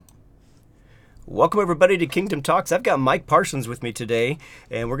Welcome, everybody, to Kingdom Talks. I've got Mike Parsons with me today,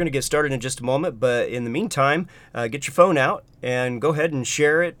 and we're going to get started in just a moment. But in the meantime, get your phone out and go ahead and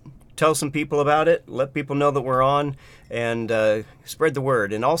share it. Tell some people about it. Let people know that we're on, and spread the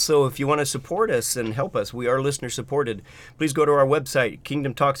word. And also, if you want to support us and help us, we are listener supported. Please go to our website,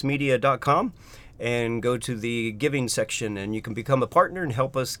 kingdomtalksmedia.com, and go to the giving section, and you can become a partner and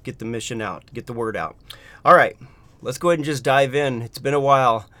help us get the mission out, get the word out. All right, let's go ahead and just dive in. It's been a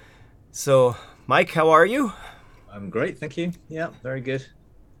while. So, Mike, how are you? I'm great, thank you. Yeah, very good.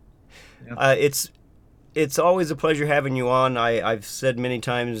 Yeah. It's always a pleasure having you on. I've said many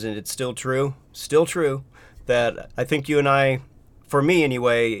times, and it's still true, that I think you and I, for me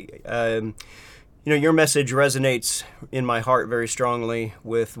anyway, your message resonates in my heart very strongly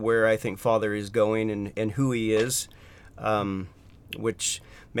with where I think Father is going and who he is, which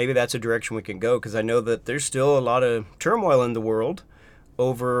maybe that's a direction we can go because I know that there's still a lot of turmoil in the world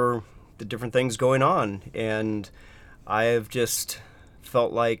over the different things going on. And I have just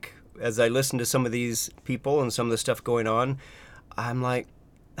felt like, as I listen to some of these people and some of the stuff going on, I'm like,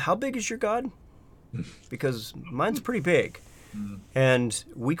 how big is your God? Because mine's pretty big. Mm. And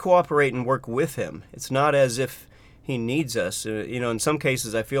we cooperate and work with him. It's not as if he needs us. In some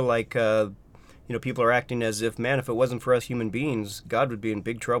cases, I feel like, people are acting as if, man, if it wasn't for us human beings, God would be in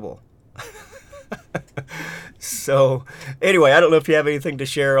big trouble. So, anyway, I don't know if you have anything to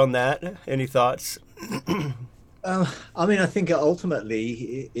share on that. Any thoughts? I think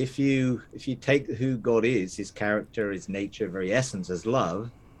ultimately, if you take who God is, his character, his nature, very essence as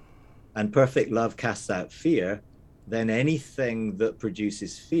love, and perfect love casts out fear, then anything that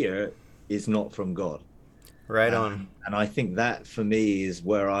produces fear is not from God. Right on. And I think that for me is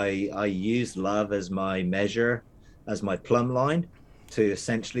where I use love as my measure, as my plumb line to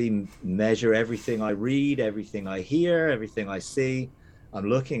essentially measure everything I read, everything I hear, everything I see. I'm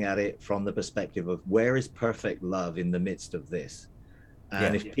looking at it from the perspective of where is perfect love in the midst of this.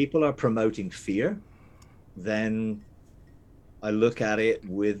 And Yeah. if people are promoting fear, then I look at it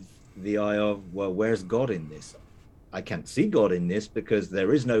with the eye of, well, where's God in this? I can't see God in this because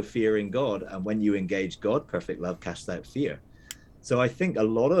there is no fear in God. And when you engage God, perfect love casts out fear. So I think a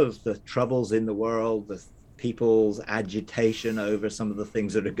lot of the troubles in the world, the people's agitation over some of the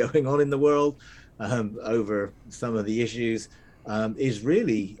things that are going on in the world, over some of the issues, is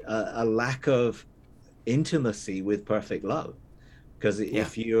really a lack of intimacy with perfect love. Because Yeah.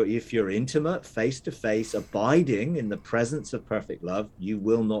 if you're intimate, face to face, abiding in the presence of perfect love, you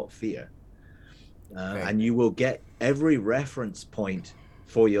will not fear, Right. and you will get every reference point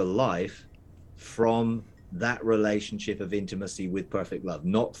for your life from that relationship of intimacy with perfect love,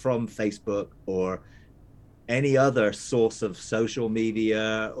 not from Facebook or any other source of social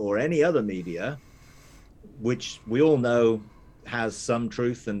media or any other media, which we all know has some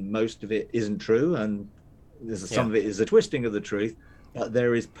truth and most of it isn't true. And Yeah. some of it is a twisting of the truth, but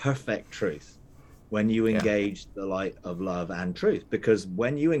there is perfect truth when you Yeah. engage the light of love and truth. Because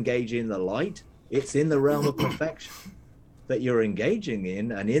when you engage in the light, it's in the realm of perfection that you're engaging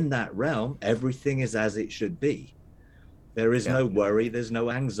in. And in that realm, everything is as it should be. There is Yeah. no worry, there's no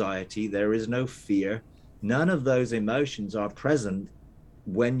anxiety, there is no fear. None of those emotions are present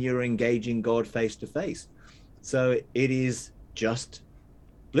when you're engaging God face to face. So it is just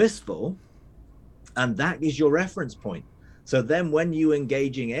blissful, and that is your reference point. So then when you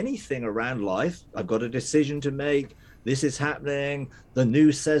engaging anything around life, I've got a decision to make, this is happening, the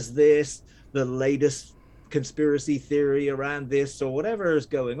news says this, the latest conspiracy theory around this, or whatever is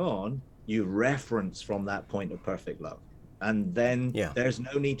going on, you reference from that point of perfect love. And then Yeah. there's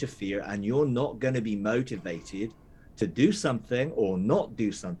no need to fear, and you're not going to be motivated to do something or not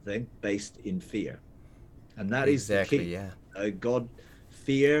do something based in fear. And that is the Exactly. key. Yeah. God,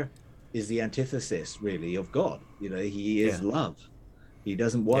 fear is the antithesis, really, of God. He is Yeah. love. He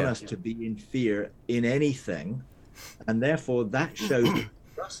doesn't want Yeah. us to be in fear in anything. And therefore, that shows that we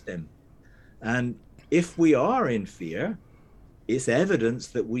trust him. And if we are in fear, it's evidence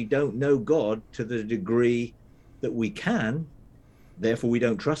that we don't know God to the degree that we can. Therefore, we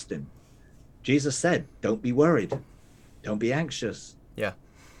don't trust him. Jesus said, don't be worried, don't be anxious. Yeah.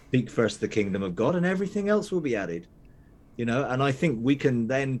 Seek first the kingdom of God, and everything else will be added. And I think we can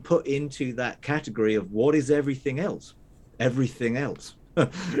then put into that category of what is everything else. It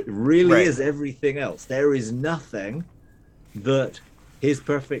really Right. is everything else. There is nothing that his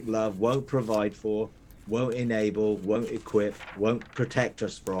perfect love won't provide for, won't enable, won't equip, won't protect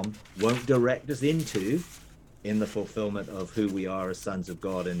us from, won't direct us into, in the fulfillment of who we are as sons of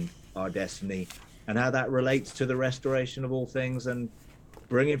God and our destiny, and how that relates to the restoration of all things and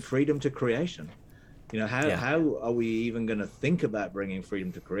bringing freedom to creation. Yeah. how are we even going to think about bringing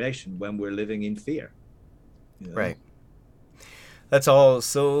freedom to creation when we're living in fear? You know? Right. That's all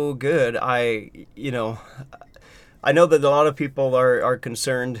so good. I know that a lot of people are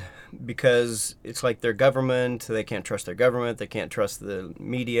concerned because it's like their government. They can't trust their government. They can't trust the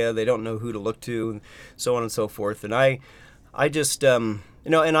media. They don't know who to look to, and so on and so forth. And I just, and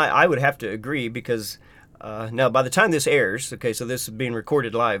I would have to agree because now by the time this airs, okay, so this is being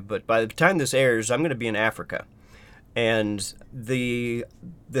recorded live, but by the time this airs, I'm going to be in Africa, and the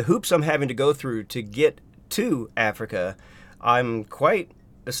hoops I'm having to go through to get to Africa, I'm quite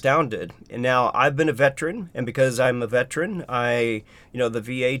astounded. And now I've been a veteran, and because I'm a veteran, the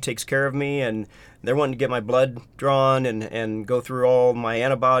VA takes care of me, and they're wanting to get my blood drawn and go through all my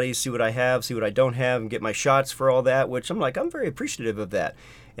antibodies, see what I have, see what I don't have, and get my shots for all that, which I'm very appreciative of that.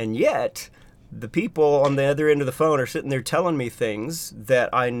 And yet, the people on the other end of the phone are sitting there telling me things that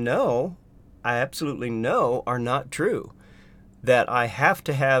I absolutely know are not true. That I have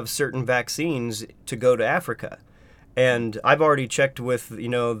to have certain vaccines to go to Africa. And I've already checked with the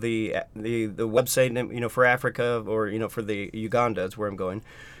website for Africa, or for the Uganda is where I'm going.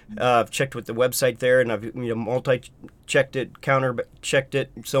 I've checked with the website there, and I've multi-checked it, counter-checked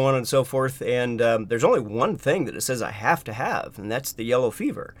it, so on and so forth. And there's only one thing that it says I have to have, and that's the yellow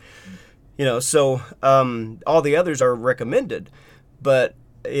fever. So all the others are recommended, but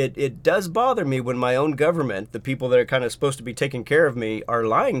it does bother me when my own government, the people that are kind of supposed to be taking care of me, are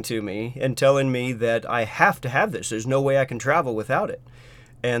lying to me and telling me that I have to have this. There's no way I can travel without it.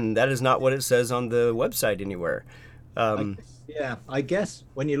 And that is not what it says on the website anywhere. I guess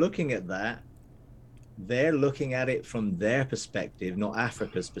when you're looking at that, they're looking at it from their perspective, not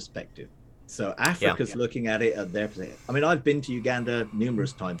Africa's perspective. So Africa's looking at it at their perspective. I mean, I've been to Uganda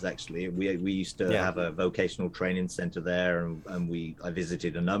numerous times, actually. We used to have a vocational training center there, and I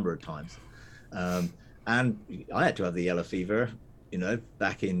visited a number of times. And I had to have the yellow fever,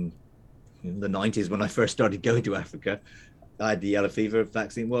 back in the 90s when I first started going to Africa. I had the yellow fever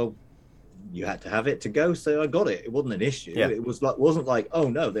vaccine. Well, you had to have it to go, so I got it. It wasn't an issue. It wasn't like, oh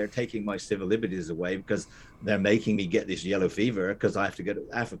no, they're taking my civil liberties away because they're making me get this yellow fever because I have to go to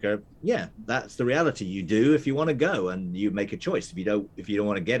Africa. Yeah, that's the reality. You do if you want to go, and you make a choice. If you don't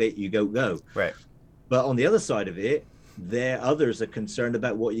want to get it, you go. Right. But on the other side of it, others are concerned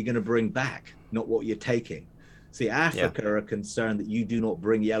about what you're going to bring back, not what you're taking. See, Africa are concerned that you do not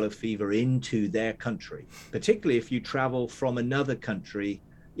bring yellow fever into their country, particularly if you travel from another country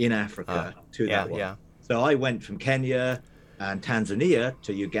in Africa to that one. Yeah. So I went from Kenya and Tanzania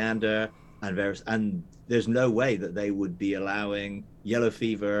to Uganda and there's no way that they would be allowing yellow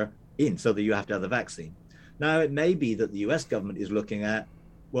fever in, so that you have to have the vaccine. Now, it may be that the US government is looking at,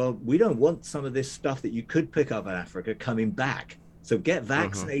 well, we don't want some of this stuff that you could pick up in Africa coming back. So get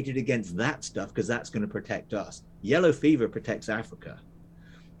vaccinated against that stuff, because that's going to protect us. Yellow fever protects Africa.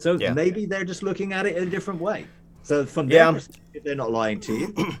 So maybe they're just looking at it in a different way. So from their perspective, they're not lying to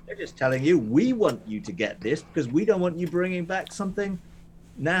you. They're just telling you, we want you to get this because we don't want you bringing back something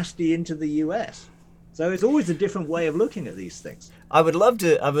nasty into the US. So it's always a different way of looking at these things. I would love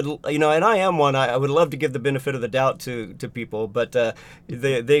to, and I am one, I would love to give the benefit of the doubt to people, but the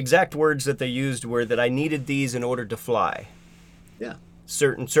exact words that they used were that I needed these in order to fly. Yeah.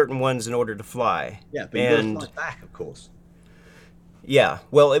 Certain ones in order to fly. Yeah, but you fly back, of course. Yeah,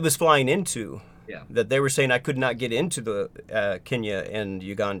 well, it was flying into. Yeah. That they were saying I could not get into the Kenya and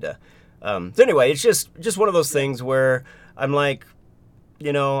Uganda. So anyway, it's just one of those things where I'm like,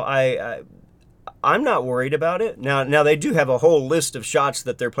 I'm not worried about it. Now they do have a whole list of shots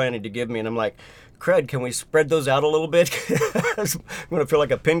that they're planning to give me, and I'm like, crud, can we spread those out a little bit? I'm going to feel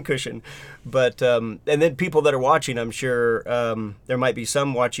like a pincushion. But and then people that are watching, I'm sure there might be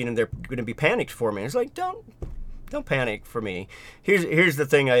some watching, and they're going to be panicked for me. It's like, don't panic for me. Here's the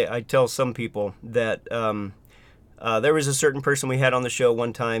thing I tell some people, that there was a certain person we had on the show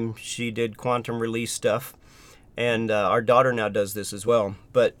one time. She did quantum release stuff, and our daughter now does this as well.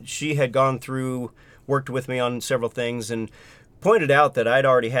 But she had worked with me on several things, and pointed out that I'd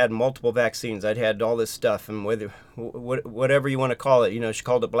already had multiple vaccines. I'd had all this stuff, and whatever you want to call it. She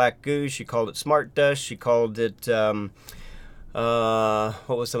called it black goo. She called it smart dust. She called it what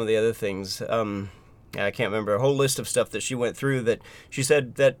was some of the other things? I can't remember, a whole list of stuff that she went through, that she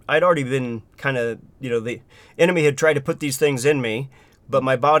said that I'd already been kind of, the enemy had tried to put these things in me, but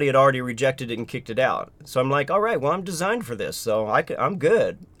my body had already rejected it and kicked it out. So I'm like, all right, well, I'm designed for this, so I'm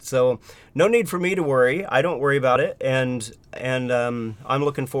good. So no need for me to worry. I don't worry about it, and I'm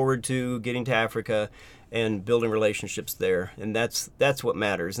looking forward to getting to Africa and building relationships there, and that's what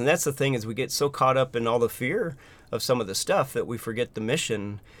matters. And that's the thing, is we get so caught up in all the fear of some of the stuff that we forget the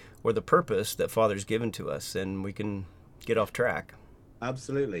mission. or the purpose that Father's given to us, and we can get off track.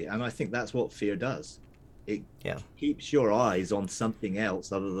 Absolutely. And I think that's what fear does. It Yeah. keeps your eyes on something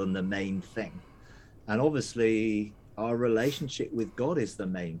else other than the main thing. And obviously, our relationship with God is the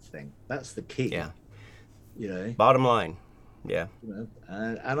main thing. That's the key. Yeah. You know, Bottom line. Yeah.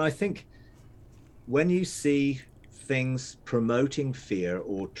 and I think when you see things promoting fear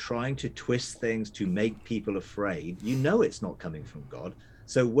or trying to twist things to make people afraid, you know it's not coming from God.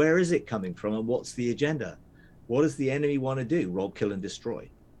 So where is it coming from, and what's the agenda? What does the enemy want to do? Rob, kill, and destroy.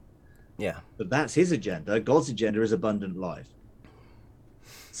 Yeah. But that's his agenda. God's agenda is abundant life.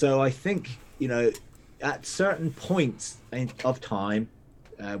 So I think, at certain points of time,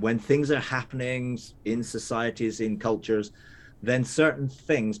 when things are happening in societies, in cultures, then certain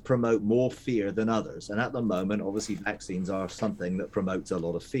things promote more fear than others. And at the moment, obviously, vaccines are something that promotes a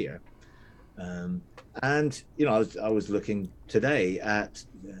lot of fear. I was looking today at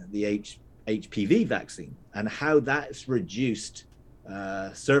the HPV vaccine and how that's reduced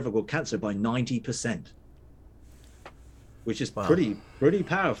cervical cancer by 90%, which is pretty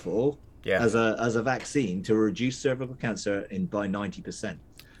powerful. Yeah. As a vaccine to reduce cervical cancer by 90%.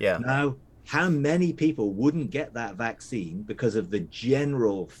 Yeah. Now, how many people wouldn't get that vaccine because of the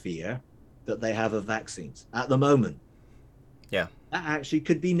general fear that they have of vaccines at the moment? Yeah. That actually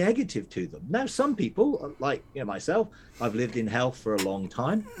could be negative to them. Now, some people, like myself, I've lived in health for a long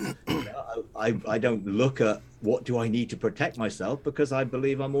time. I don't look at what do I need to protect myself, because I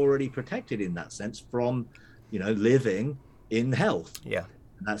believe I'm already protected in that sense from, living in health. Yeah.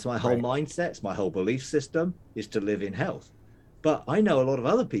 And that's my whole mindset. My whole belief system is to live in health. But I know a lot of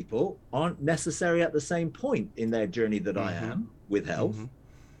other people aren't necessarily at the same point in their journey that I am with health.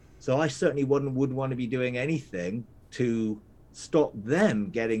 So I certainly wouldn't want to be doing anything to stop them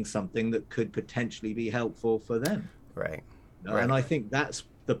getting something that could potentially be helpful for them. Right. And I think that's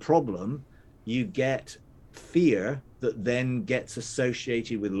the problem. You get fear that then gets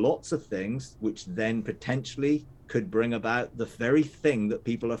associated with lots of things, which then potentially could bring about the very thing that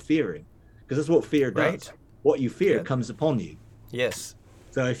people are fearing, because that's what fear does. Right. What you fear comes upon you. Yes.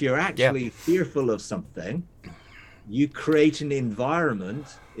 So if you're actually fearful of something, you create an environment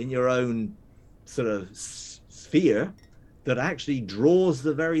in your own sort of sphere that actually draws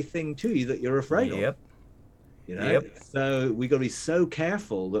the very thing to you that you're afraid of. So we got to be so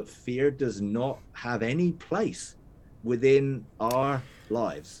careful that fear does not have any place within our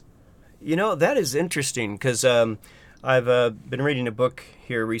lives. That is interesting, because I've been reading a book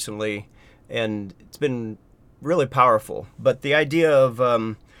here recently, and it's been really powerful. But the idea of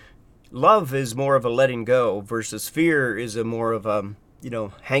love is more of a letting go, versus fear is a more of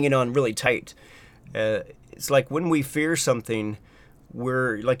hanging on really tight. It's like when we fear something,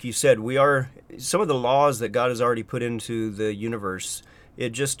 we're, like you said, we are, some of the laws that God has already put into the universe, it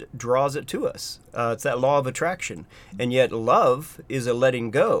just draws it to us. It's that law of attraction. And yet love is a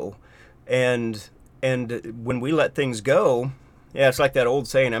letting go. And when we let things go, it's like that old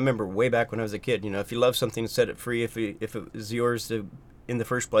saying. I remember way back when I was a kid, if you love something, set it free. If it was yours in the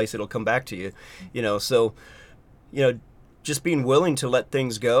first place, it'll come back to you. So just being willing to let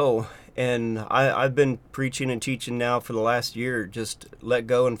things go. And I've been preaching and teaching now for the last year, just let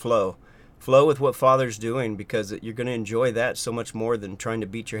go and flow with what Father's doing, because you're going to enjoy that so much more than trying to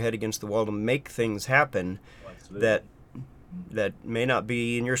beat your head against the wall to make things happen that may not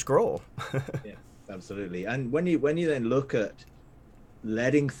be in your scroll. Yeah, absolutely. And when you then look at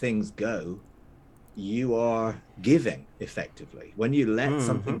letting things go, you are giving effectively. When you let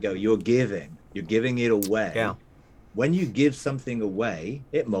something go, you're giving it away. Yeah. When you give something away,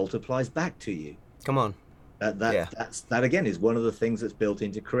 it multiplies back to you. Come on. That again is one of the things that's built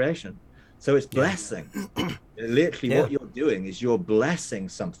into creation. So it's blessing. Literally what you're doing is you're blessing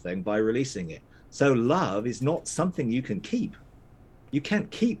something by releasing it. So love is not something you can keep. You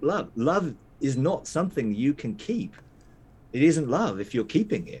can't keep love. Love is not something you can keep. It isn't love if you're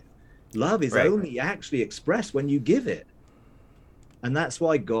keeping it. Love is only actually expressed when you give it. And that's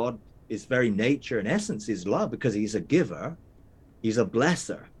why God, his very nature and essence is love, because he's a giver, he's a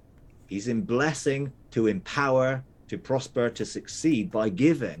blesser. He's in blessing to empower, to prosper, to succeed by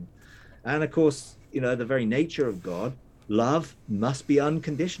giving. And of course, the very nature of God, love must be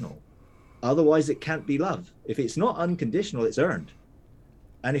unconditional. Otherwise, it can't be love. If it's not unconditional, it's earned.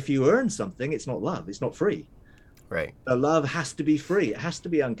 And if you earn something, it's not love. It's not free. Right. So love has to be free. It has to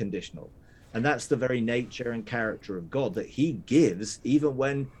be unconditional. And that's the very nature and character of God, that he gives even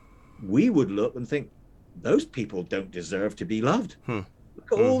when we would look and think, those people don't deserve to be loved. Look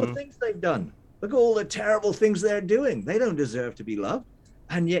at all the things they've done. Look at all the terrible things they're doing. They don't deserve to be loved.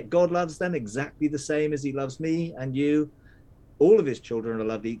 And yet God loves them exactly the same as he loves me and you. all of his children are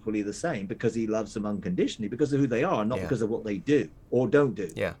loved equally the same because he loves them unconditionally because of who they are, not because of what they do or don't do.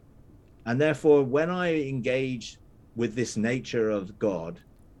 Yeah. And therefore, when I engage with this nature of God,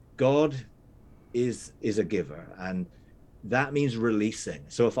 God is a giver, and that means releasing.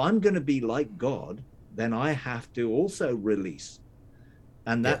 So if I'm going to be like God, then I have to also release.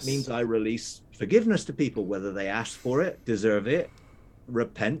 And that means I release forgiveness to people, whether they ask for it, deserve it,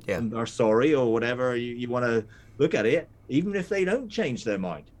 repent, and are sorry, or whatever you want to look at it, even if they don't change their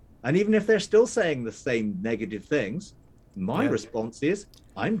mind. And even if they're still saying the same negative things, my response is,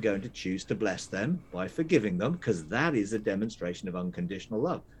 I'm going to choose to bless them by forgiving them, because that is a demonstration of unconditional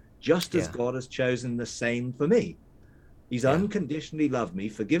love. Just as God has chosen the same for me. He's unconditionally loved me,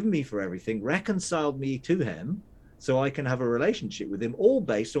 forgiven me for everything, reconciled me to him, so I can have a relationship with him, all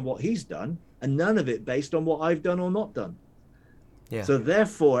based on what he's done, and none of it based on what I've done or not done. Yeah. So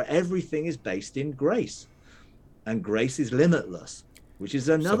therefore, everything is based in grace. And grace is limitless, which is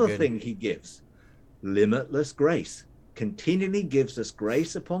another thing he gives. Limitless grace. Continually gives us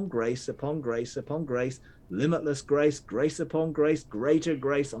grace upon grace upon grace upon grace, limitless grace, grace upon grace, greater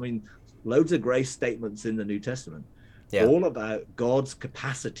grace. I mean, loads of grace statements in the New Testament. Yeah. All about God's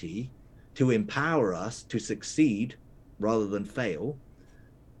capacity to empower us to succeed rather than fail,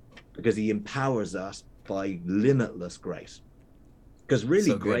 because he empowers us by limitless grace. Because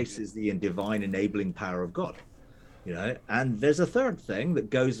really, grace is the divine enabling power of God. You know, and there's a third thing that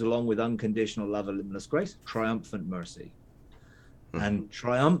goes along with unconditional love and limitless grace: triumphant mercy. And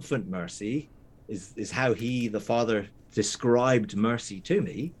triumphant mercy is how he, the Father, described mercy to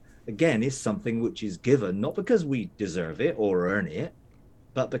me. Again, is something which is given not because we deserve it or earn it,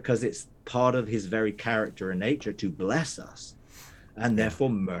 but because it's part of his very character and nature to bless us. And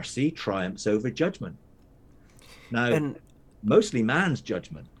therefore mercy triumphs over judgment. Now, mostly man's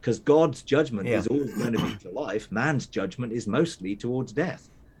judgment, because God's judgment is always going to be to life. Man's judgment is mostly towards death.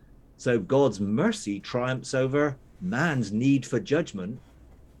 So God's mercy triumphs over man's need for judgment,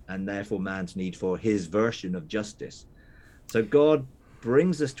 and therefore man's need for his version of justice. So God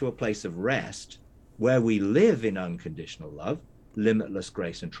brings us to a place of rest where we live in unconditional love, limitless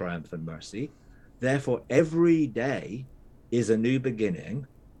grace, and triumphant mercy. Therefore, every day is a new beginning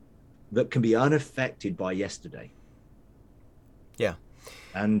that can be unaffected by yesterday. Yeah.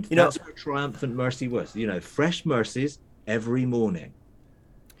 And that's what triumphant mercy was, fresh mercies every morning.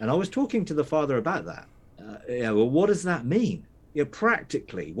 And I was talking to the Father about that. Well, what does that mean?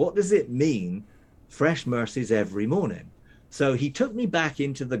 Practically, what does it mean, fresh mercies every morning? So he took me back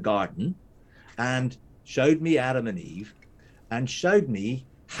into the garden and showed me Adam and Eve and showed me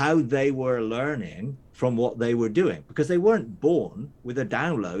how they were learning from what they were doing, because they weren't born with a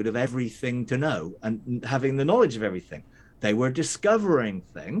download of everything to know and having the knowledge of everything. They were discovering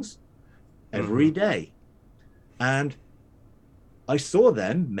things every day. And I saw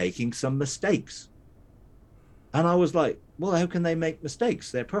them making some mistakes. And I was like, well, how can they make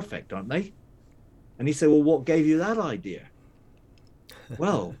mistakes? They're perfect, aren't they? And he said, well, what gave you that idea?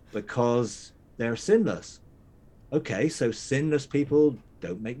 Well, because they're sinless. Okay, so sinless people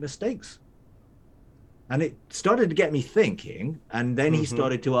don't make mistakes. And it started to get me thinking. And then he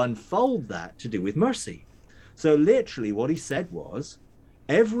started to unfold that to do with mercy. So literally what he said was,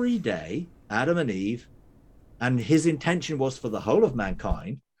 every day, Adam and Eve, and his intention was for the whole of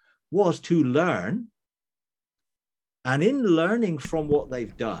mankind, was to learn. And in learning from what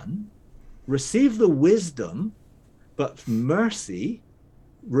they've done, receive the wisdom, but mercy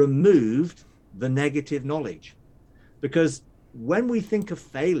removed the negative knowledge. Because when we think of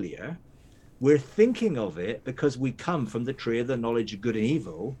failure, we're thinking of it because we come from the tree of the knowledge of good and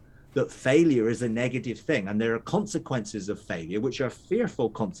evil, that failure is a negative thing. And there are consequences of failure, which are fearful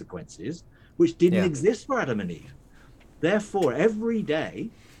consequences, which didn't exist for Adam and Eve. Therefore, every day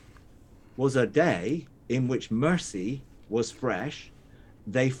was a day in which mercy was fresh.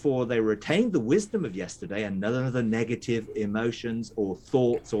 Therefore, they retained the wisdom of yesterday and none of the negative emotions or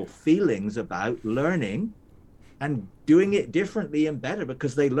thoughts or feelings about learning and doing it differently and better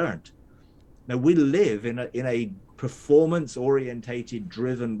because they learned. Now, we live in a performance-orientated,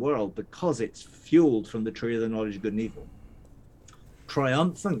 driven world because it's fueled from the tree of the knowledge of good and evil.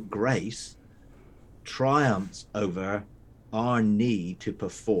 Triumphant grace triumphs over our need to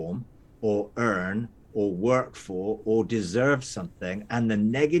perform or earn or work for or deserve something, and the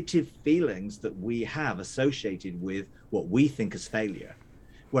negative feelings that we have associated with what we think is failure.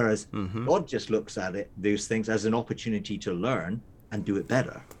 Whereas God just looks at those things as an opportunity to learn and do it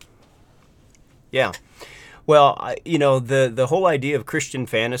better. Yeah. Well, the whole idea of Christian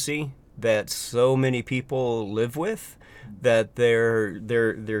fantasy that so many people live with, that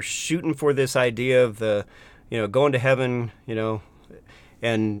they're shooting for this idea of the going to heaven,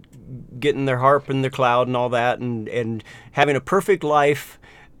 and getting their harp and their cloud and all that, and having a perfect life,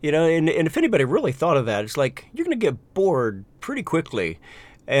 and if anybody really thought of that, it's like you're going to get bored pretty quickly.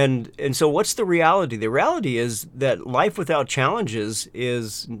 And so what's the reality? The reality is that life without challenges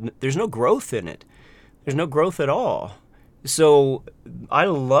there's no growth in it. There's no growth at all. So I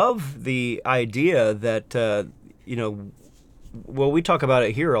love the idea that, well, we talk about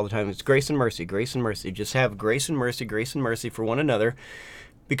it here all the time. It's grace and mercy, grace and mercy. Just have grace and mercy for one another,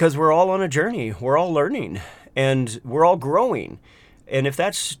 because we're all on a journey. We're all learning, and we're all growing. And if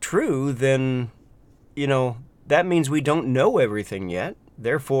that's true, then, that means we don't know everything yet.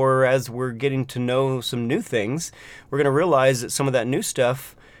 Therefore, as we're getting to know some new things, we're going to realize that some of that new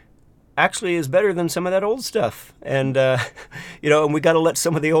stuff actually is better than some of that old stuff. And, and we got to let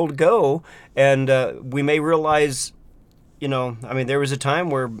some of the old go. And we may realize, there was a time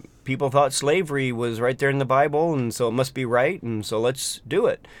where people thought slavery was right there in the Bible, and so it must be right, and so let's do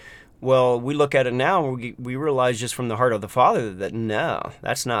it. Well, we look at it now, and we realize just from the heart of the Father that no,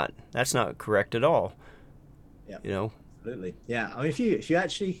 that's not correct at all. Yeah. Absolutely. Yeah. I mean, if you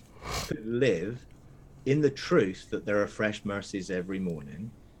actually could live in the truth that there are fresh mercies every morning,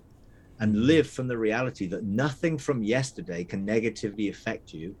 and live from the reality that nothing from yesterday can negatively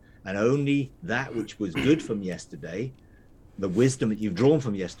affect you, and only that which was good from yesterday, the wisdom that you've drawn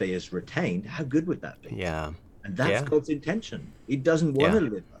from yesterday, is retained, how good would that be? Yeah. And that's God's intention. He doesn't want to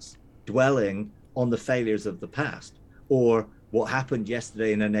live us dwelling on the failures of the past or what happened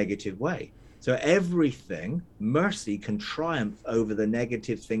yesterday in a negative way. So everything, mercy can triumph over the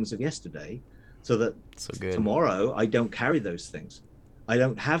negative things of yesterday, so that tomorrow I don't carry those things. I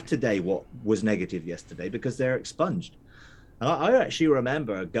don't have today what was negative yesterday, because they're expunged. And I actually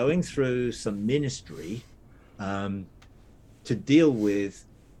remember going through some ministry to deal with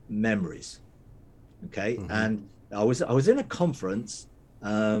memories. Okay. Mm-hmm. And I was in a conference,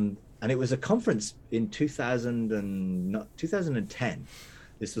 and it was a conference in 2010.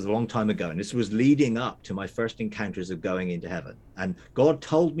 This was a long time ago, and this was leading up to my first encounters of going into heaven. And God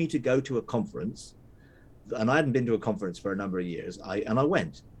told me to go to a conference, and I hadn't been to a conference for a number of years. I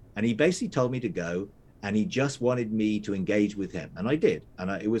went, and he basically told me to go, and he just wanted me to engage with him, and I did, and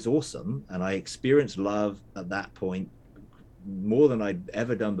it was awesome. And I experienced love at that point more than I'd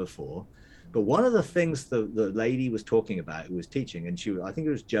ever done before. But one of the things the lady was talking about, who was teaching, and I think it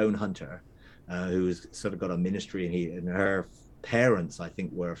was Joan Hunter, who was sort of got a ministry, and her parents, I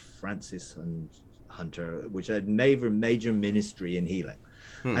think, were Francis and Hunter, which had major ministry in healing.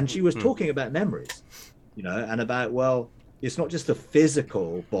 And she was talking about memories, and about, well, it's not just the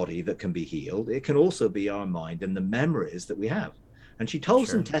physical body that can be healed, it can also be our mind and the memories that we have. And she told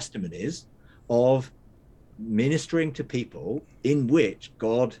some testimonies of ministering to people in which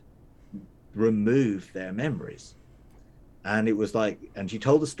God removed their memories. And it was like, and she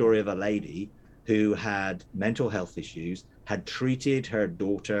told the story of a lady who had mental health issues, had treated her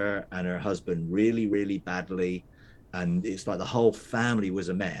daughter and her husband really, really badly, and it's like the whole family was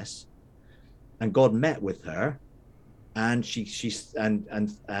a mess. And God met with her, and she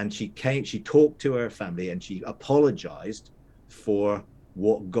talked to her family, and she apologized for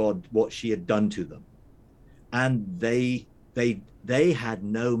what she had done to them. And they had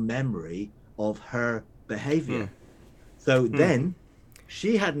no memory of her behavior. So then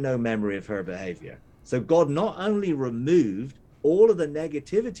she had no memory of her behavior. So God not only removed all of the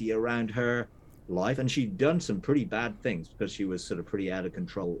negativity around her life, and she'd done some pretty bad things because she was sort of pretty out of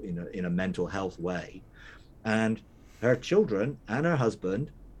control in a mental health way, and her children and her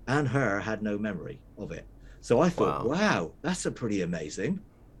husband and her had no memory of it. So I thought, wow, that's a pretty amazing.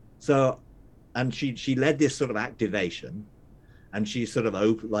 So, and she led this sort of activation, and she sort of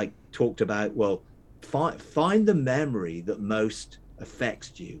talked about, well, find the memory that most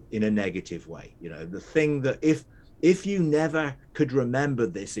affects you in a negative way. The thing that if you never could remember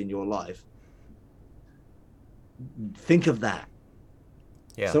this in your life, think of that.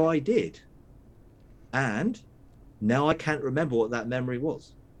 Yeah. So I did, and now I can't remember what that memory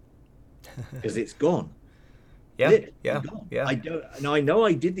was because it's gone. Gone. I don't. Now I know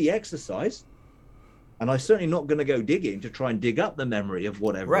I did the exercise, and I'm certainly not going to go digging to try and dig up the memory of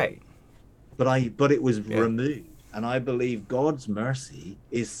whatever. Right. But it was removed. And I believe God's mercy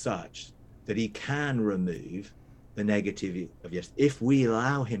is such that he can remove the negativity of yesterday if we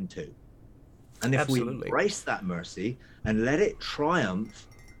allow him to. And if we embrace that mercy and let it triumph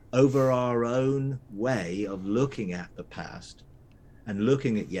over our own way of looking at the past and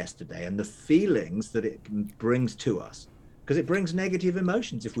looking at yesterday and the feelings that it brings to us, because it brings negative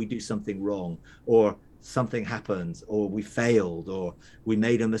emotions if we do something wrong, or something happens, or we failed, or we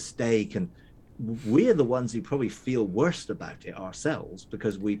made a mistake. And we're the ones who probably feel worst about it ourselves,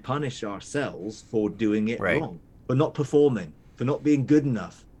 because we punish ourselves for doing it Right. wrong, for not performing, for not being good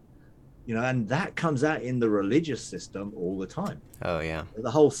enough. And that comes out in the religious system all the time. Oh, yeah.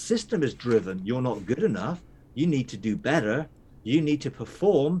 The whole system is driven. You're not good enough. You need to do better. You need to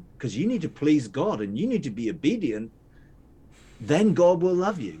perform because you need to please God and you need to be obedient. Then God will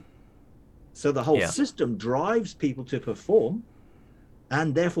love you. So the whole Yeah. system drives people to perform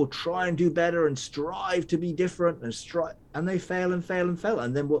and therefore try and do better and strive to be different and they fail and fail and fail.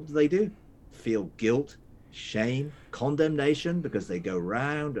 And then what do? Feel guilt, shame, condemnation, because they go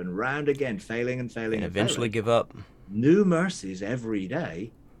round and round again, failing and failing And and eventually failing. give up. New mercies every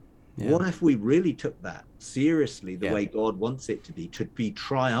day. Yeah. What if we really took that seriously, the Yeah. way God wants it to be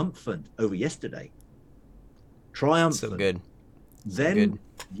triumphant over yesterday? Triumphant. So good. Then good.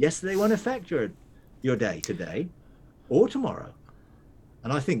 yesterday won't affect your day today or tomorrow.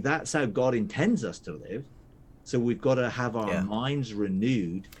 And I think that's how God intends us to live. So we've got to have our minds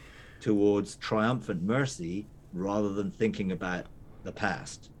renewed towards triumphant mercy rather than thinking about the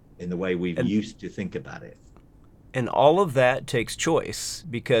past in the way we've used to think about it. And all of that takes choice,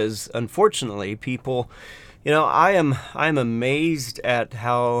 because unfortunately people, I am amazed at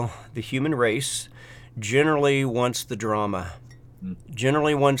how the human race generally wants the drama,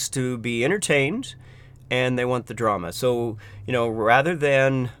 generally wants to be entertained, and they want the drama. So, rather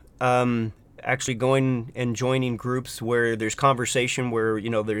than actually going and joining groups where there's conversation, where,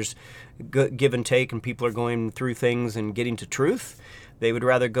 there's give and take and people are going through things and getting to truth, they would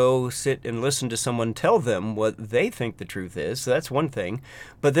rather go sit and listen to someone tell them what they think the truth is. So that's one thing.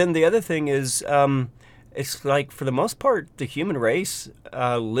 But then the other thing is, it's like, for the most part, the human race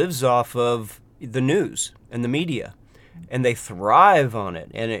lives off of the news and the media, and they thrive on it.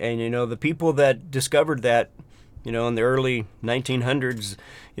 And the people that discovered that, in the early 1900s,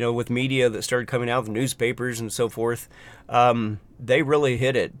 with media that started coming out, the newspapers and so forth, they really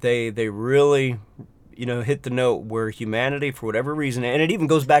hit it. They really, hit the note where humanity, for whatever reason, and it even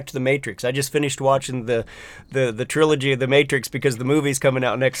goes back to The Matrix. I just finished watching the trilogy of The Matrix because the movie's coming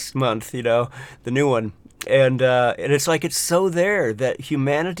out next month, the new one. And it's like, it's so there that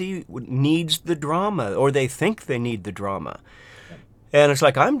humanity needs the drama, or they think they need the drama. And it's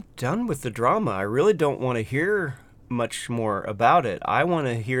like, I'm done with the drama. I really don't want to hear much more about it. I want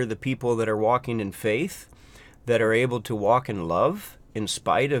to hear the people that are walking in faith, that are able to walk in love in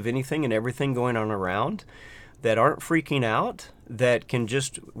spite of anything and everything going on around, that aren't freaking out, that can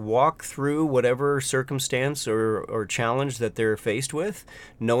just walk through whatever circumstance or challenge that they're faced with,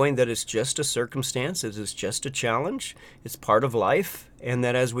 knowing that it's just a circumstance, it's just a challenge, it's part of life, and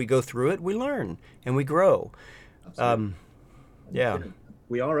that as we go through it, we learn and we grow. Yeah.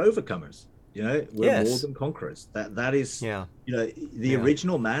 We are overcomers. We're more than conquerors. That is, the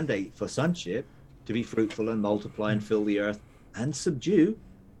original mandate for sonship, to be fruitful and multiply and fill the earth and subdue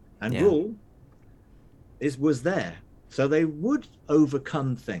and rule, was there. So they would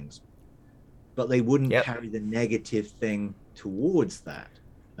overcome things, but they wouldn't carry the negative thing towards that.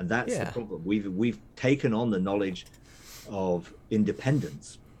 And that's the problem. We've taken on the knowledge of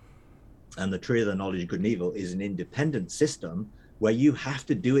independence, and the tree of the knowledge of good and evil is an independent system where you have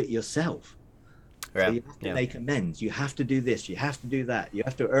to do it yourself. So you have to make amends. You have to do this. You have to do that. You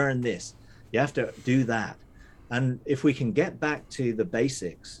have to earn this. You have to do that. And if we can get back to the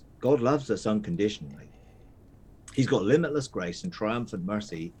basics, God loves us unconditionally. He's got limitless grace and triumphant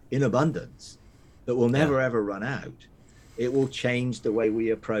mercy in abundance that will never, ever run out. It will change the way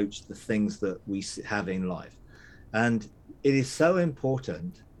we approach the things that we have in life. And it is so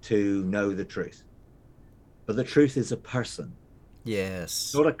important to know the truth. But the truth is a person.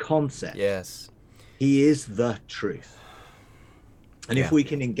 Yes. Not a concept. Yes. He is the truth. And if we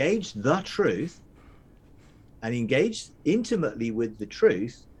can engage the truth and engage intimately with the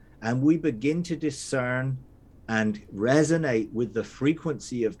truth, and we begin to discern and resonate with the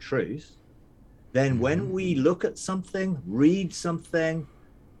frequency of truth, then when we look at something, read something,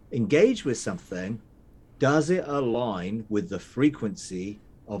 engage with something, does it align with the frequency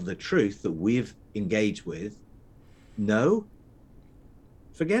of the truth that we've engaged with? No.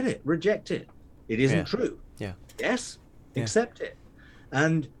 Forget it. Reject it. It isn't true. Yeah. Yes. Accept it.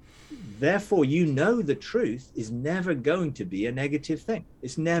 And therefore, the truth is never going to be a negative thing.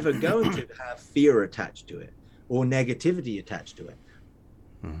 It's never going to have fear attached to it or negativity attached to it.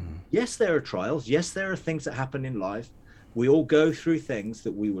 Yes, there are trials. Yes, there are things that happen in life. We all go through things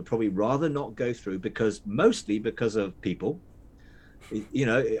that we would probably rather not go through, mostly because of people,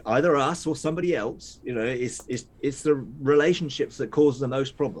 either us or somebody else. It's the relationships that cause the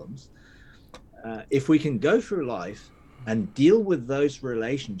most problems. If we can go through life and deal with those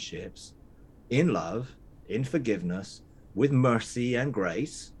relationships in love, in forgiveness, with mercy and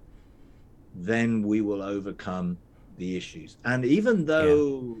grace, then we will overcome the issues. And even Yeah.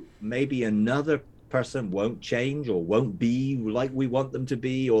 though maybe another person won't change or won't be like we want them to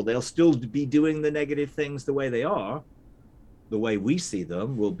be, or they'll still be doing the negative things the way they are, the way we see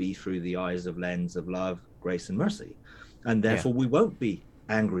them will be through the eyes of lens of love, grace, and mercy. And Yeah. therefore, we won't be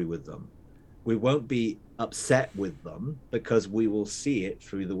angry with them. We won't be upset with them because we will see it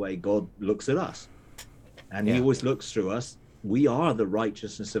through the way God looks at us. And he Yeah. always looks through us. We are the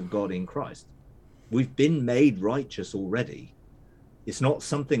righteousness of God in Christ. We've been made righteous already. It's not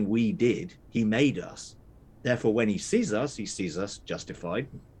something we did. He made us. Therefore, when he sees us justified,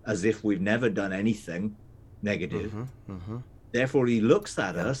 as if we've never done anything negative. Therefore, he looks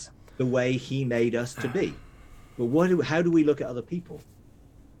at us the way he made us to be. But how do we look at other people?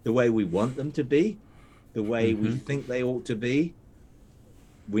 The way we want them to be, the way we think they ought to be.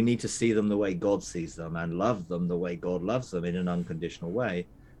 We need to see them the way God sees them and love them the way God loves them in an unconditional way.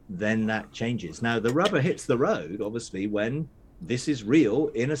 Then that changes. Now, the rubber hits the road, obviously, when this is real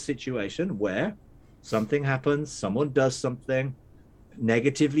in a situation where something happens, someone does something,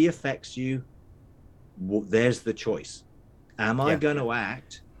 negatively affects you. There's the choice. Am I going to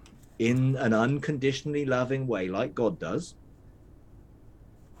act in an unconditionally loving way like God does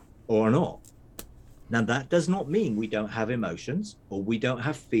or not? Now, that does not mean we don't have emotions or we don't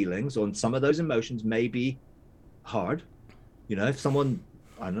have feelings, or some of those emotions may be hard. You know, if someone,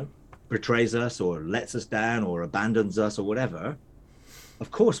 I don't know, betrays us or lets us down or abandons us or whatever, of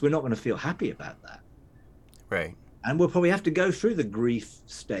course, we're not going to feel happy about that. Right. And we'll probably have to go through the grief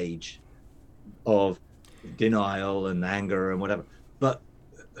stage of denial and anger and whatever. But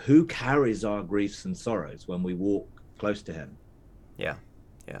who carries our griefs and sorrows when we walk close to him? Yeah.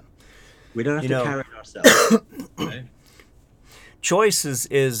 Yeah. We don't have to carry it ourselves. Okay? Choice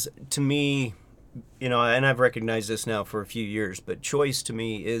is to me, and I've recognized this now for a few years, but choice to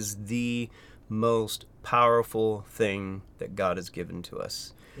me is the most powerful thing that God has given to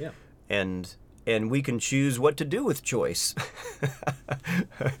us. Yeah. And we can choose what to do with choice.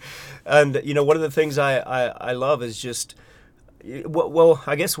 And one of the things I love is just, well,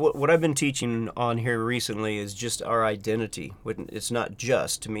 I guess what I've been teaching on here recently is just our identity. It's not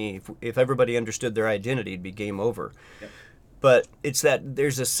just, to me, if everybody understood their identity, it'd be game over. Yep. But it's that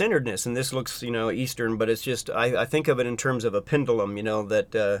there's a centeredness, and this looks, Eastern, but it's just, I think of it in terms of a pendulum,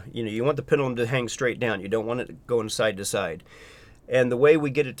 that, you want the pendulum to hang straight down. You don't want it going side to side. And the way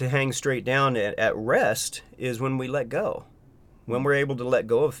we get it to hang straight down at rest is when we let go, when we're able to let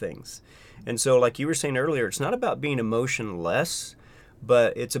go of things. And so, like you were saying earlier, it's not about being emotionless,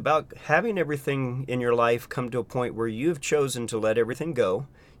 but it's about having everything in your life come to a point where you've chosen to let everything go.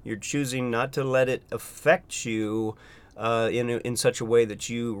 You're choosing not to let it affect you in such a way that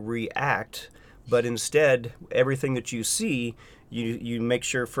you react, but instead, everything that you see, you make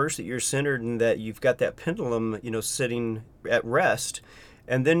sure first that you're centered and that you've got that pendulum, sitting at rest.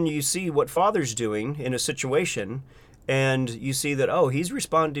 And then you see what Father's doing in a situation, and you see that, oh, he's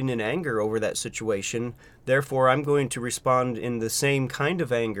responding in anger over that situation. Therefore, I'm going to respond in the same kind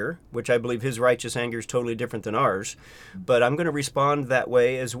of anger, which I believe his righteous anger is totally different than ours. But I'm going to respond that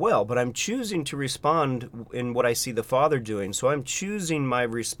way as well. But I'm choosing to respond in what I see the Father doing. So I'm choosing my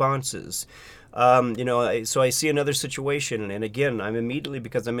responses. So I see another situation, and again, I'm immediately,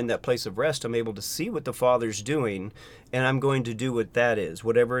 because I'm in that place of rest, I'm able to see what the Father's doing, and I'm going to do what that is.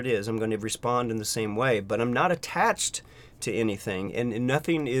 Whatever it is, I'm going to respond in the same way, but I'm not attached to anything, and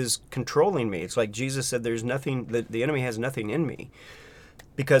nothing is controlling me. It's like Jesus said, there's nothing, the enemy has nothing in me,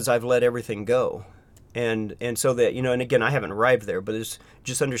 because I've let everything go. And so that, and again, I haven't arrived there, but it's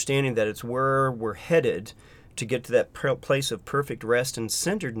just understanding that it's where we're headed to get to that place of perfect rest and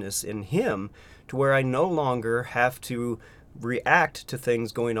centeredness in Him, to where I no longer have to react to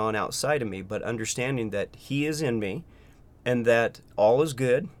things going on outside of me, but understanding that He is in me and that all is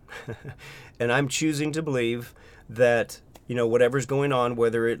good. And I'm choosing to believe that, whatever's going on,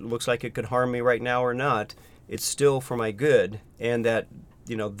 whether it looks like it could harm me right now or not, it's still for my good, and that,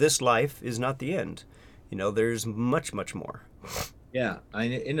 this life is not the end. There's much, much more. Yeah,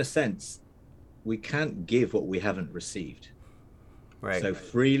 in a sense, we can't give what we haven't received. Right. So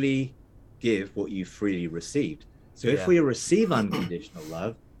freely give what you freely received. So if we receive unconditional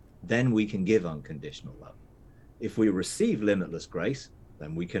love, then we can give unconditional love. If we receive limitless grace,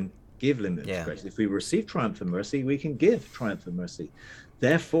 then we can give limitless grace. If we receive triumphant mercy, we can give triumphant mercy.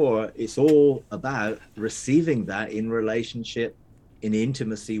 Therefore, it's all about receiving that in relationship, in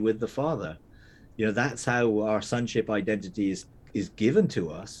intimacy with the Father. That's how our sonship identity is given to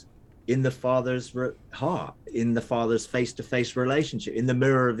us. in the Father's heart, in the Father's face-to-face relationship, in the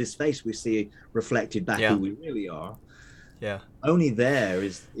mirror of his face, we see reflected back Yeah. who we really are. Yeah. Only there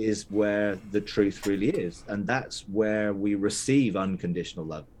is where the truth really is, and that's where we receive unconditional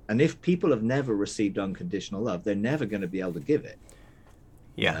love. And if people have never received unconditional love, they're never going to be able to give it.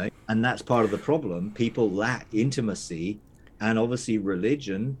 Yeah. And that's part of the problem. People lack intimacy, and obviously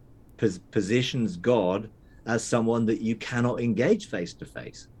religion positions God as someone that you cannot engage face to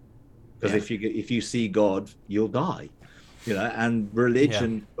face, because if you see God, you'll die, and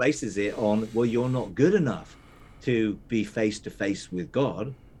religion places it on, well, you're not good enough to be face to face with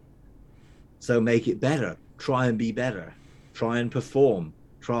God, so make it better, try and be better, try and perform,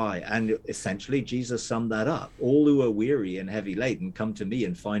 and essentially Jesus summed that up: all who are weary and heavy laden, come to me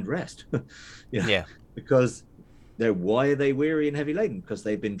and find rest. Because why are they weary and heavy laden? Because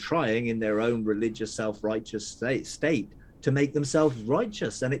they've been trying in their own religious self-righteous state to make themselves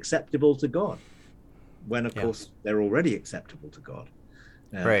righteous and acceptable to God, when of course they're already acceptable to God.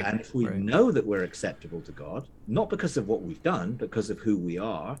 And if we know that we're acceptable to God, not because of what we've done, because of who we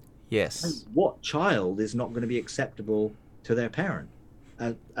are, what child is not going to be acceptable to their parent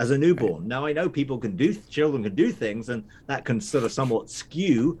as a newborn? Now, I know children can do things, and that can sort of somewhat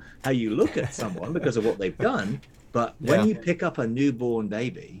skew how you look at someone because of what they've done. But when you pick up a newborn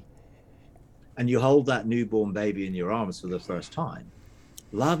baby and you hold that newborn baby in your arms for the first time,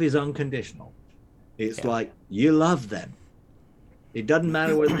 love is unconditional. It's like you love them. It doesn't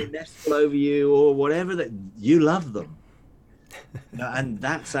matter whether they nestle over you or whatever, that you love them. And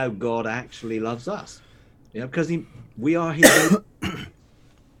that's how God actually loves us, because we are his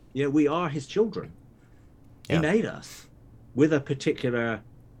we are his children. He made us with a particular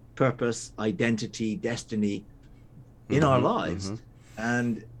purpose, identity, destiny in our lives.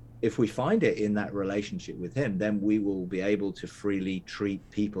 And if we find it in that relationship with him, then we will be able to freely treat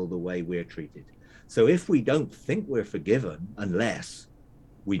people the way we're treated. So if we don't think we're forgiven unless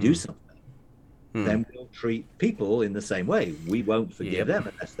we do something, then we'll treat people in the same way. We won't forgive them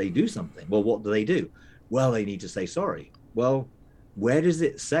unless they do something. Well, what do? Well, they need to say sorry. Well, where does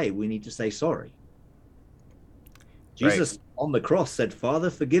it say we need to say sorry? Jesus on the cross said, Father,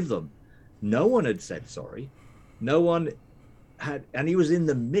 forgive them. No one had said sorry. No one had, and he was in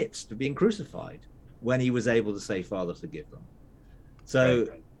the midst of being crucified when he was able to say, Father, forgive them. So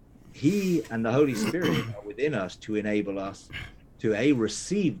he and the Holy Spirit are within us to enable us to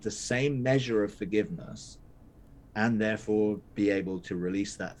receive the same measure of forgiveness, and therefore be able to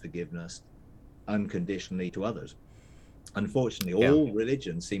release that forgiveness unconditionally to others. Unfortunately, all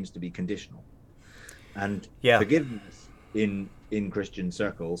religion seems to be conditional, and forgiveness in Christian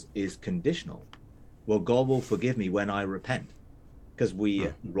circles is conditional. Well, God will forgive me when I repent, because we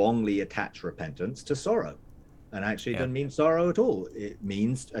wrongly attach repentance to sorrow. And actually, it doesn't mean sorrow at all. It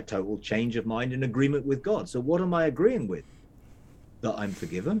means a total change of mind in agreement with God. So what am I agreeing with? That I'm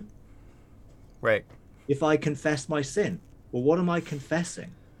forgiven. Right. If I confess my sin, well, what am I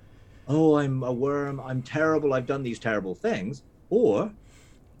confessing? Oh, I'm a worm. I'm terrible. I've done these terrible things. Or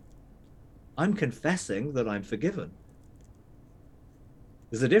I'm confessing that I'm forgiven.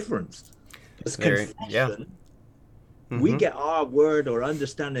 There's a difference. Because confession, we get our word or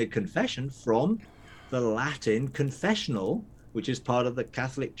understanding of confession from the Latin confessional, which is part of the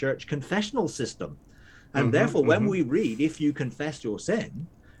Catholic Church confessional system. And therefore, when we read, if you confess your sin,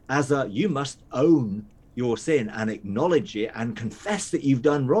 you must own your sin and acknowledge it and confess that you've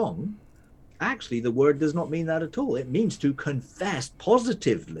done wrong. Actually, the word does not mean that at all. It means to confess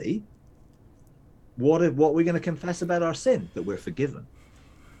positively what we're going to confess about our sin, that we're forgiven.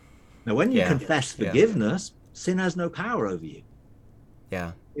 Now, when you confess forgiveness, sin has no power over you.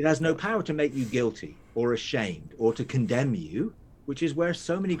 Yeah. It has no power to make you guilty or ashamed or to condemn you, which is where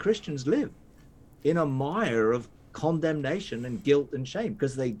so many Christians live, in a mire of condemnation and guilt and shame,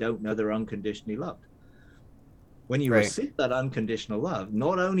 because they don't know they're unconditionally loved. When you receive that unconditional love,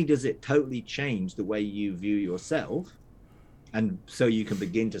 not only does it totally change the way you view yourself, and so you can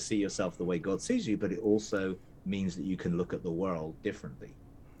begin to see yourself the way God sees you, but it also means that you can look at the world differently.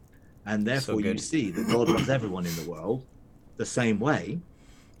 And therefore you see that God loves everyone in the world the same way.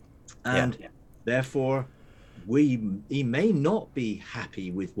 And therefore he may not be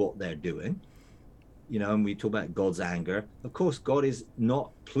happy with what they're doing. And we talk about God's anger. Of course, God is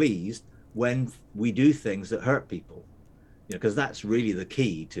not pleased when we do things that hurt people, because that's really the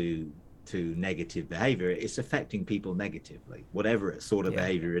key to negative behavior. It's affecting people negatively, whatever sort of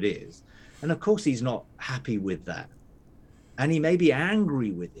behavior it is. And of course, he's not happy with that. And he may be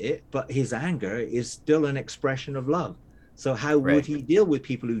angry with it, but his anger is still an expression of love. So how would he deal with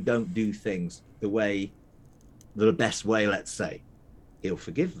people who don't do things the best way, let's say? He'll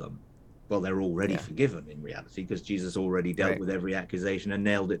forgive them. Well, they're already Yeah. forgiven in reality, because Jesus already dealt Right. with every accusation and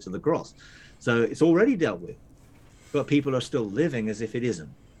nailed it to the cross. So it's already dealt with, but people are still living as if it isn't.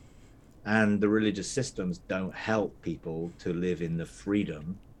 And the religious systems don't help people to live in the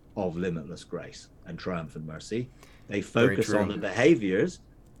freedom of limitless grace and triumphant mercy. They Very focus on true. the behaviors,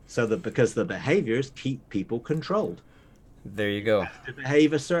 so that because the behaviors keep people controlled. There you You go. have to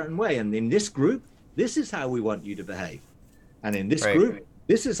behave a certain way. And in this group, this is how we want you to behave. And in this Right. group,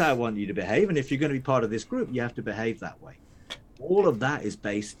 this is how I want you to behave. And if you're going to be part of this group, you have to behave that way. All of that is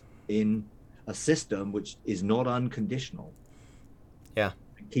based in a system which is not unconditional. Yeah.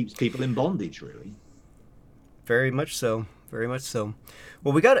 It keeps people in bondage, really. Very much so. Very much so.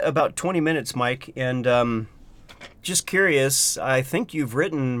 Well, we got about 20 minutes, Mike, and just curious. I think you've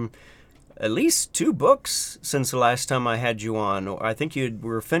written at least 2 books since the last time I had you on. Or I think you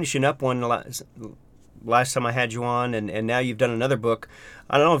were finishing up one last time I had you on, and now you've done another book.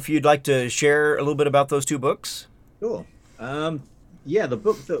 I don't know if you'd like to share a little bit about those 2 books. Sure. Yeah, the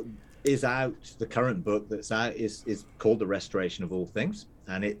book that is out, the current book that's out, is called The Restoration of All Things.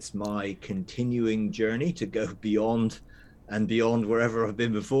 And it's my continuing journey to go beyond and beyond wherever I've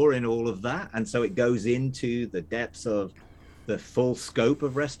been before in all of that. And so it goes into the depths of the full scope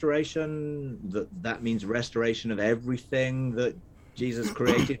of restoration. That means restoration of everything that Jesus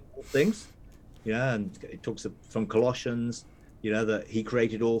created, all things. Yeah, and it talks from Colossians, that he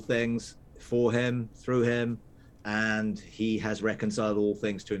created all things for him, through him, and he has reconciled all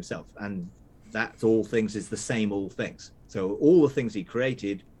things to himself. And that all things is the same all things. So all the things he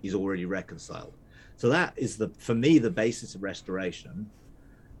created, he's already reconciled. So that is, for me, the basis of restoration.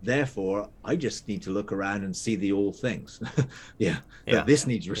 Therefore, I just need to look around and see the all things. Yeah, that this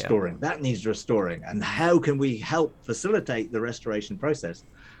needs restoring, that needs restoring. And how can we help facilitate the restoration process?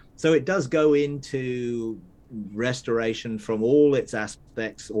 So it does go into restoration from all its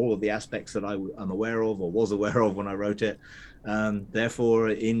aspects, all of the aspects that I'm aware of or was aware of when I wrote it. Therefore,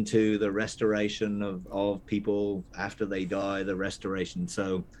 into the restoration of people after they die, the restoration.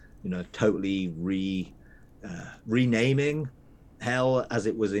 So, totally renaming hell as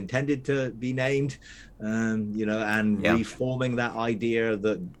it was intended to be named, and reforming that idea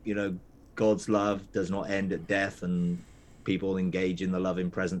that, God's love does not end at death and people engage in the loving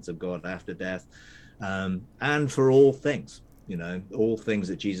presence of God after death. And for all things, all things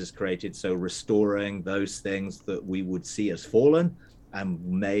that Jesus created. So restoring those things that we would see as fallen and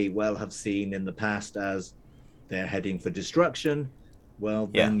may well have seen in the past as they're heading for destruction. Well,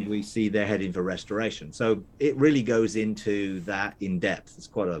 then we see they're heading for restoration. So it really goes into that in depth. It's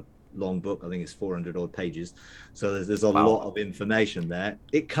quite a long book. I think it's 400 odd pages. So there's a lot of information there.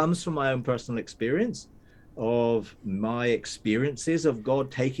 It comes from my own personal experience, of my experiences of God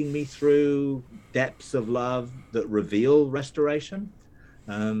taking me through depths of love that reveal restoration,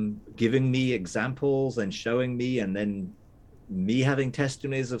 giving me examples and showing me, and then me having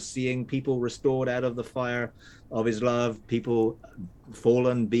testimonies of seeing people restored out of the fire of his love, people,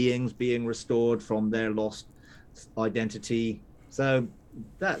 fallen beings being restored from their lost identity. So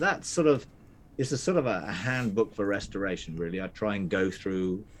that's sort of, it's a sort of a handbook for restoration, really. I try and go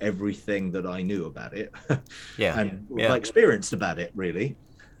through everything that I knew about it and I experienced about it, really.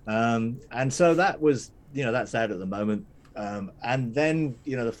 And so that was, that's out at the moment. And then,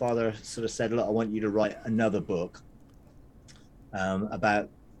 the father sort of said, look, I want you to write another book about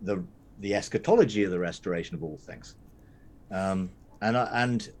the eschatology of the restoration of all things. And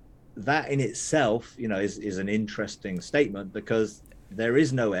that in itself, is an interesting statement, because there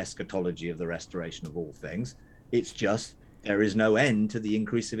is no eschatology of the restoration of all things. It's just, there is no end to the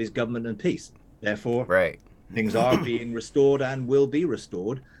increase of his government and peace. Therefore, things are being restored and will be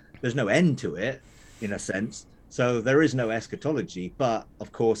restored. There's no end to it, in a sense. So there is no eschatology. But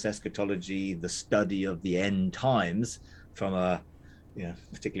of course, eschatology, the study of the end times from a,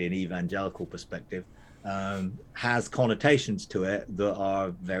 particularly an evangelical perspective, has connotations to it that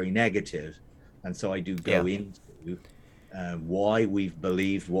are very negative. And so I do go into why we've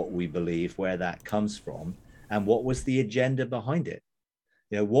believed what we believe, where that comes from, and what was the agenda behind it.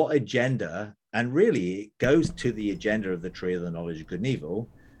 What agenda, and really it goes to the agenda of the tree of the knowledge of good and evil,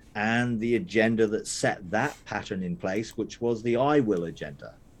 and the agenda that set that pattern in place, which was the I will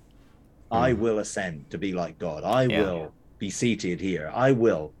agenda. I will ascend to be like God. I will be seated here. I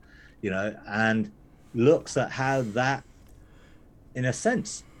will, and looks at how that, in a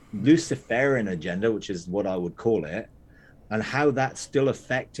sense, Luciferian agenda, which is what I would call it, and how that's still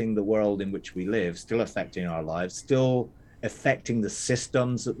affecting the world in which we live, still affecting our lives, still affecting the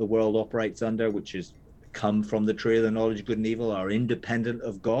systems that the world operates under, which is come from the tree of the knowledge of good and evil, are independent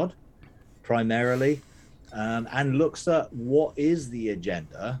of God primarily, and looks at what is the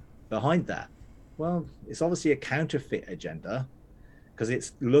agenda behind that? Well, it's obviously a counterfeit agenda because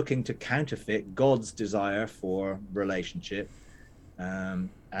it's looking to counterfeit God's desire for relationship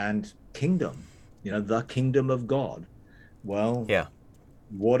and kingdom, the kingdom of God. Well, Yeah.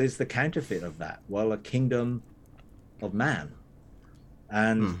 what is the counterfeit of that? Well, a kingdom of man.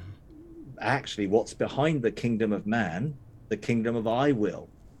 And actually, what's behind the kingdom of man? The kingdom of I will.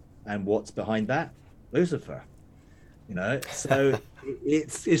 And what's behind that? Lucifer. So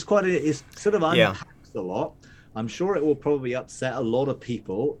it's quite it's sort of unpacks a lot. I'm sure it will probably upset a lot of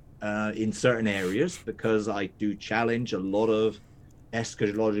people in certain areas, because I do challenge a lot of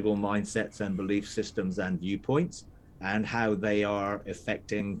eschatological mindsets and belief systems and viewpoints, and how they are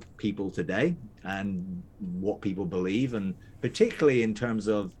affecting people today and what people believe, and particularly in terms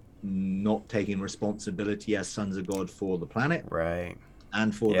of not taking responsibility as sons of God for the planet, right,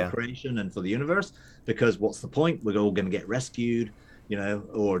 and for the creation and for the universe. Because what's the point? We're all going to get rescued,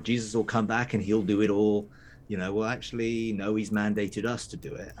 or Jesus will come back and he'll do it all. Well, actually, no, he's mandated us to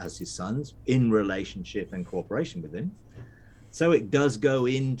do it as his sons in relationship and cooperation with him. So it does go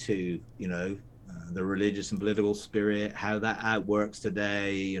into, the religious and political spirit, how that outworks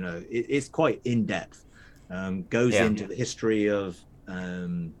today. It's quite in depth. Goes into the history of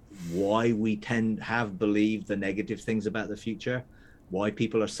why we have believed the negative things about the future, why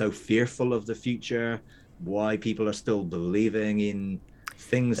people are so fearful of the future, why people are still believing in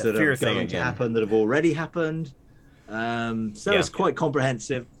things that are going to happen that have already happened. It's quite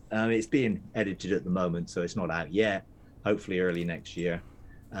comprehensive. It's being edited at the moment, so it's not out yet. Hopefully early next year.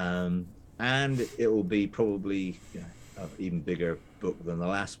 And it will be probably an even bigger book than the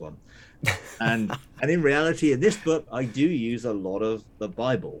last one. And in reality, in this book, I do use a lot of the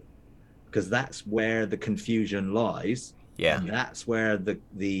Bible, because that's where the confusion lies. Yeah. And that's where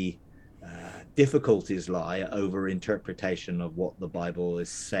the difficulties lie over interpretation of what the Bible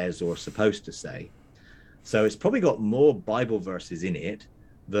says or supposed to say. So it's probably got more Bible verses in it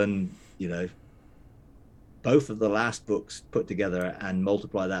than, both of the last books put together, and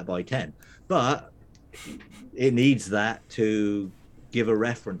multiply that by 10. But it needs that to give a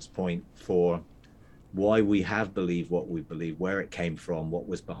reference point for why we have believed what we believe, where it came from, what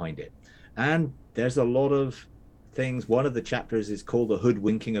was behind it. And there's a lot of things. One of the chapters is called The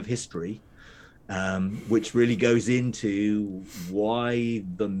Hoodwinking of History, which really goes into why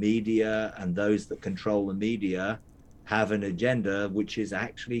the media and those that control the media have an agenda which is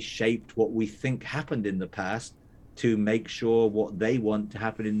actually shaped what we think happened in the past to make sure what they want to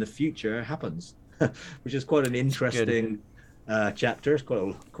happen in the future happens, which is quite an interesting chapter. It's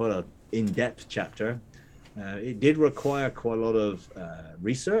quite a in-depth chapter. It did require quite a lot of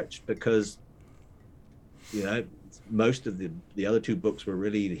research, because most of the other two books were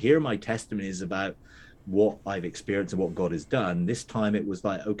really, here are my testimonies about what I've experienced and what God has done. This time it was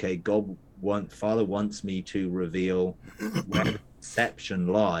like, okay, Father wants me to reveal where the perception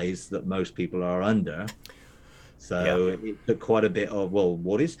lies that most people are under. So it took quite a bit of, well,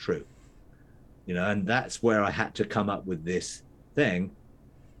 what is true? And that's where I had to come up with this thing.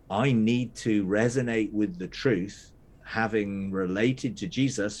 I need to resonate with the truth, having related to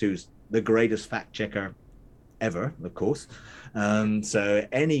Jesus, who's the greatest fact checker ever, of course. So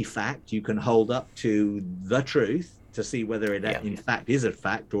any fact you can hold up to the truth to see whether it in fact is a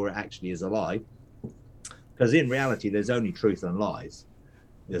fact or it actually is a lie. Because in reality, there's only truth and lies.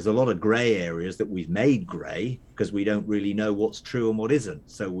 There's a lot of gray areas that we've made gray because we don't really know what's true and what isn't.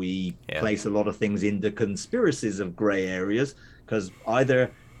 So we place a lot of things into conspiracies of gray areas, because either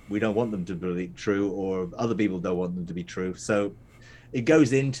we don't want them to be true or other people don't want them to be true. So it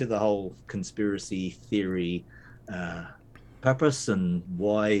goes into the whole conspiracy theory purpose and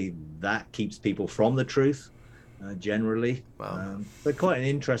why that keeps people from the truth generally. Wow. So quite an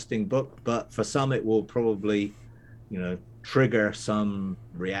interesting book, but for some it will probably, trigger some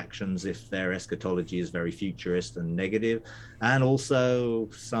reactions if their eschatology is very futurist and negative, and also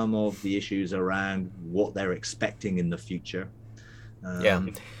some of the issues around what they're expecting in the future.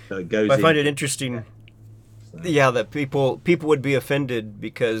 So it goes. I find it interesting. That people would be offended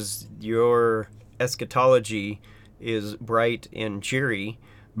because your eschatology is bright and cheery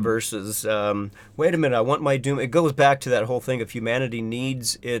versus wait a minute, I want my doom. It goes back to that whole thing of humanity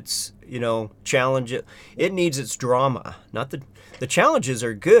needs its challenge. It needs its drama. Not the challenges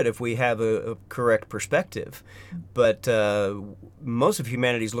are good if we have a correct perspective, but most of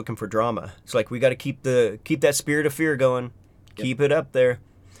humanity is looking for drama. It's like we got to keep that spirit of fear going, keep it up there.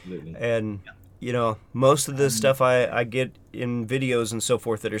 Absolutely. And most of the stuff I get in videos and so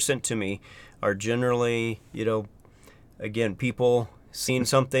forth that are sent to me are generally, again, people seeing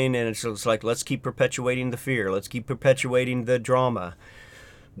something and it's like, let's keep perpetuating the fear. Let's keep perpetuating the drama.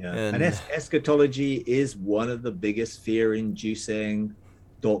 Yeah. And And eschatology is one of the biggest fear-inducing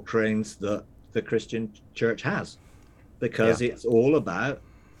doctrines that the Christian church has, yeah, because it's all about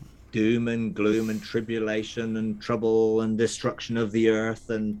doom and gloom and tribulation and trouble and destruction of the earth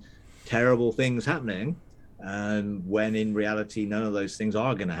and terrible things happening. And when in reality, none of those things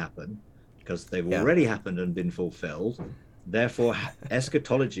are going to happen because they've yeah, already happened and been fulfilled. Therefore,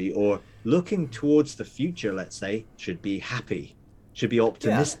 eschatology, or looking towards the future, let's say, should be happy, should be yeah,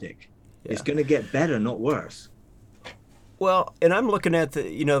 optimistic. It's yeah. going to get better, not worse. Well, and I'm looking at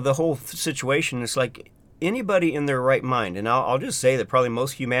the whole situation. It's like anybody in their right mind, and I'll just say that probably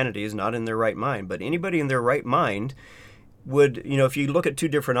most humanity is not in their right mind, but anybody in their right mind would, if you look at two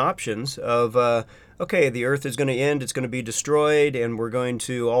different options of, okay, the earth is going to end, it's going to be destroyed, and we're going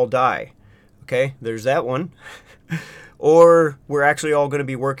to all die. Okay, there's that one. Or we're actually all going to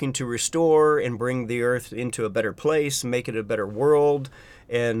be working to restore and bring the earth into a better place, make it a better world,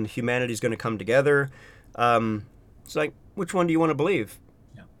 and humanity's going to come together. It's like, which one do you want to believe?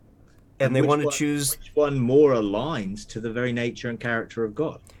 Yeah. And And they want to choose. which one more aligns to the very nature and character of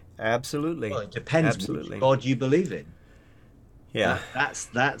God? Well, Absolutely. it depends which Absolutely. God you believe in. Yeah. That's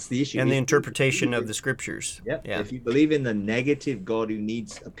the issue. And the If you interpretation believe of in, the scriptures. yeah, Yeah. if you believe in the negative God who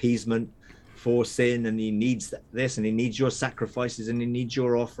needs appeasement for sin, and he needs this, and he needs your sacrifices, and he needs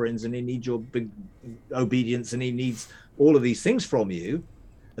your offerings, and he needs your big obedience, and he needs all of these things from you,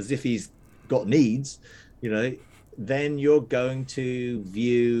 as if he's got needs, then you're going to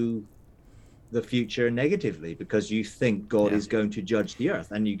view the future negatively because you think God Yeah. is going to judge the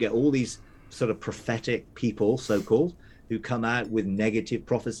earth. And you get all these sort of prophetic people, so called, who come out with negative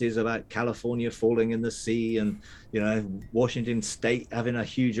prophecies about California falling in the sea and, Washington State having a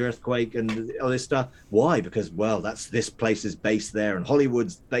huge earthquake and all this stuff. Why? Because, well, that's this place is based there and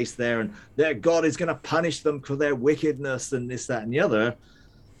Hollywood's based there and their God is going to punish them for their wickedness and this, that, and the other.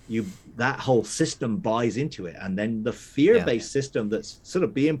 That whole system buys into it, and then the fear-based system that's sort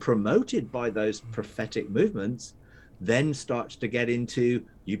of being promoted by those prophetic movements then starts to get into,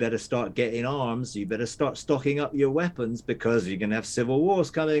 you better start getting arms, you better start stocking up your weapons because you're going to have civil wars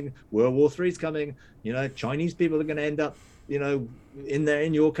coming, World War III is coming, Chinese people are going to end up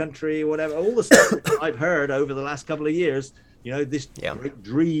in your country or whatever, all the stuff that I've heard over the last couple of years, this great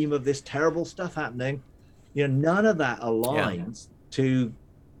dream of this terrible stuff happening, none of that aligns to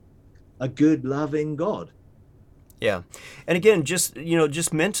a good, loving God. Yeah. And again, just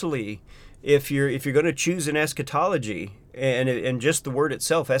mentally, if you're going to choose an eschatology, and just the word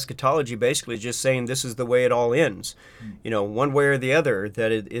itself, eschatology, basically is just saying this is the way it all ends, one way or the other,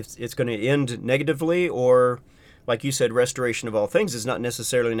 that it's going to end negatively, or like you said, restoration of all things is not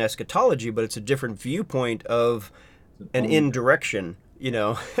necessarily an eschatology, but it's a different viewpoint of an end direction.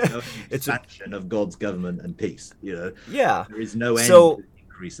 It's expansion of God's government and peace. Yeah. There is no end So, to the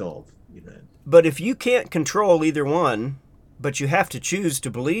increase of. But if you can't control either one, but you have to choose to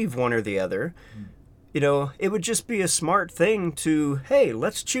believe one or the other, it would just be a smart thing to, hey,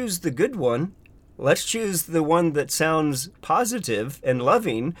 let's choose the good one. Let's choose the one that sounds positive and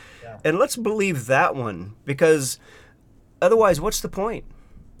loving, and let's believe that one, because otherwise, what's the point?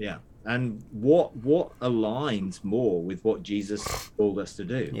 Yeah. And what aligns more with what Jesus told us to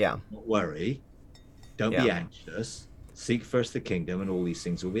do? Yeah. Don't worry. Don't be anxious. Seek first the kingdom, and all these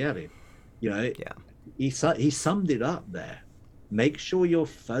things will be added. He summed it up there. Make sure your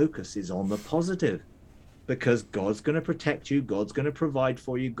focus is on the positive, because God's going to protect you. God's going to provide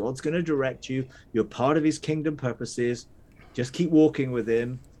for you. God's going to direct you. You're part of his kingdom purposes. Just keep walking with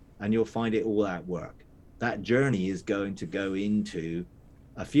him and you'll find it all at work. That journey is going to go into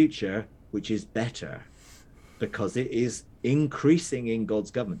a future which is better because it is increasing in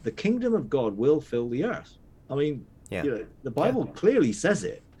God's government. The kingdom of God will fill the earth. I mean, the Bible clearly says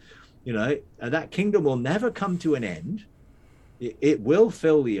it. And that kingdom will never come to an end. It will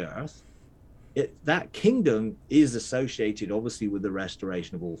fill the earth. That kingdom is associated, obviously, with the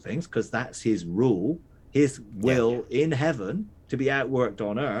restoration of all things, because that's his rule. His will in heaven to be outworked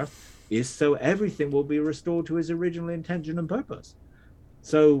on earth is so everything will be restored to his original intention and purpose.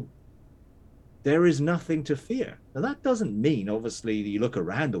 So there is nothing to fear. Now, that doesn't mean, obviously, you look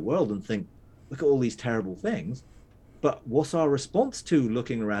around the world and think, look at all these terrible things. But what's our response to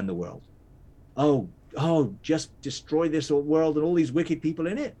looking around the world? Oh, just destroy this world and all these wicked people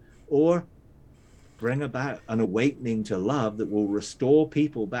in it? Or bring about an awakening to love that will restore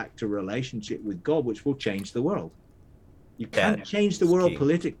people back to relationship with God, which will change the world. You can't change the world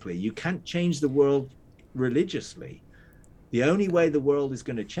politically. You can't change the world religiously. The only way the world is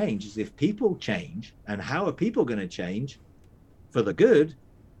going to change is if people change. And how are people going to change for the good?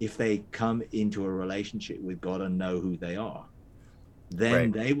 If they come into a relationship with God and know who they are.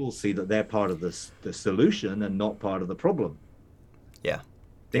 then they will see that they're part of the solution and not part of the problem. Yeah.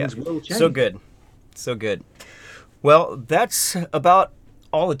 Things will change. So good. So good. Well, that's about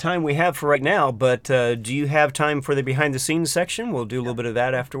all the time we have for right now, but do you have time for the behind the scenes section? We'll do a little bit of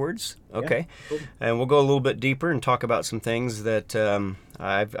that afterwards. Okay. Cool. And we'll go a little bit deeper and talk about some things that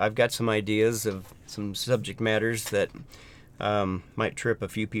I've got some ideas of some subject matters that might trip a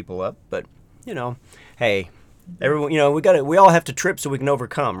few people up, but hey, everyone, we all have to trip so we can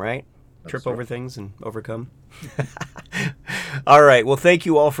overcome, right? Trip over things and overcome. All right. Well, thank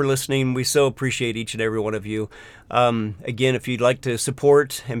you all for listening. We so appreciate each and every one of you. Again, if you'd like to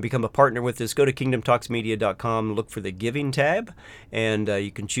support and become a partner with us, go to kingdomtalksmedia.com, look for the giving tab, and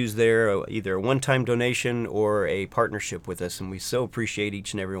you can choose there either a one-time donation or a partnership with us. And we so appreciate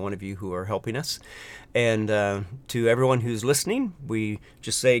each and every one of you who are helping us. And to everyone who's listening, we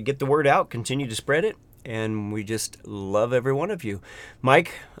just say get the word out, continue to spread it. And we just love every one of you.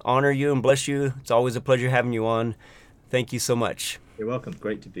 Mike, honor you and bless you. It's always a pleasure having you on. Thank you so much. You're welcome.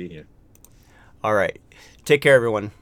 Great to be here. All right. Take care, everyone.